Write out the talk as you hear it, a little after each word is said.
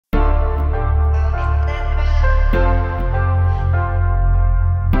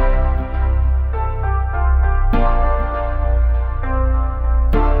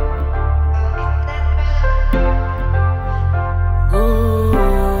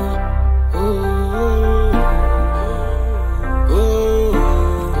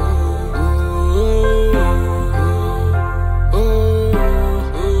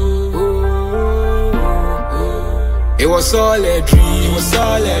was all a dream, it was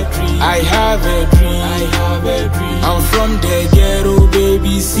all a dream. I have a dream, I have a dream. I'm from the ghetto,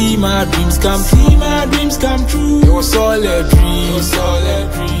 baby, see my dreams come, see my dreams come true. It was all a dream, it was all a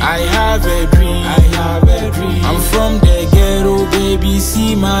dream. I have a dream, I have a dream. I'm from the ghetto, baby,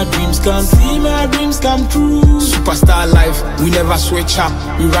 see my dreams come, see my dreams come true. Superstar life, we never switch up.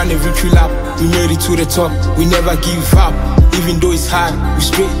 We run a victory lap, we made it to the top. We never give up, even though it's hard. We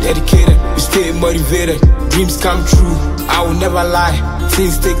straight dedicated, we stay motivated. Dreams come true, I will never lie.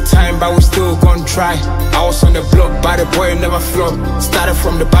 Things take time, but we still gon' try. I was on the block, but the boy never flop. Started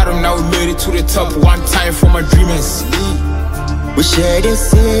from the bottom, now we made it to the top. One time for my dreamers. We share the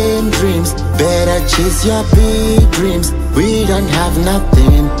same dreams, better chase your big dreams. We don't have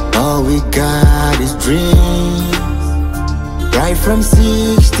nothing, all we got is dreams. Right from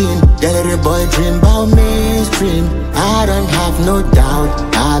 16, that little boy dream about mainstream. I don't have no doubt,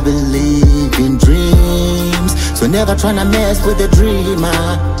 I believe in dreams. So never tryna mess with the dreamer.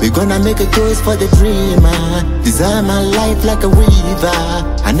 We gonna make a choice for the dreamer. Design my life like a weaver.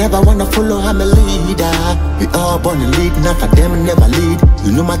 I never wanna follow, I'm a leader. We all born to lead, none for them never lead.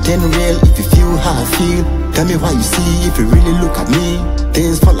 You know my 10 real, if you feel how I feel. Tell me why you see, if you really look at me.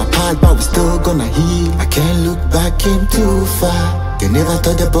 Things fall apart, but we still gonna heal. I can't look back in too far. They never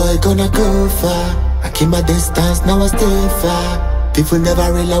thought the boy gonna go far. I keep my distance, now I stay far. People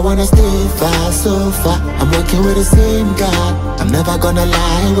never really wanna stay far, so far. I'm working with the same God. I'm never gonna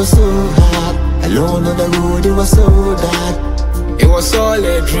lie, it was so hard. Alone on the road, it was so bad. It was all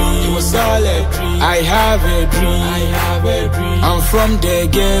a dream, it was all a dream. I have a dream, I have a dream. I'm from the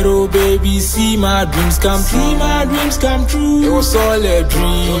ghetto, baby, see my dreams come, see my dreams come true. It was all a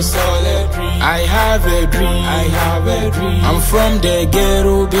dream, it was all a dream. I have a dream, I have a dream. I'm from the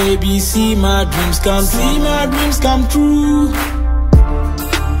ghetto, baby, see my dreams come, see my dreams come true.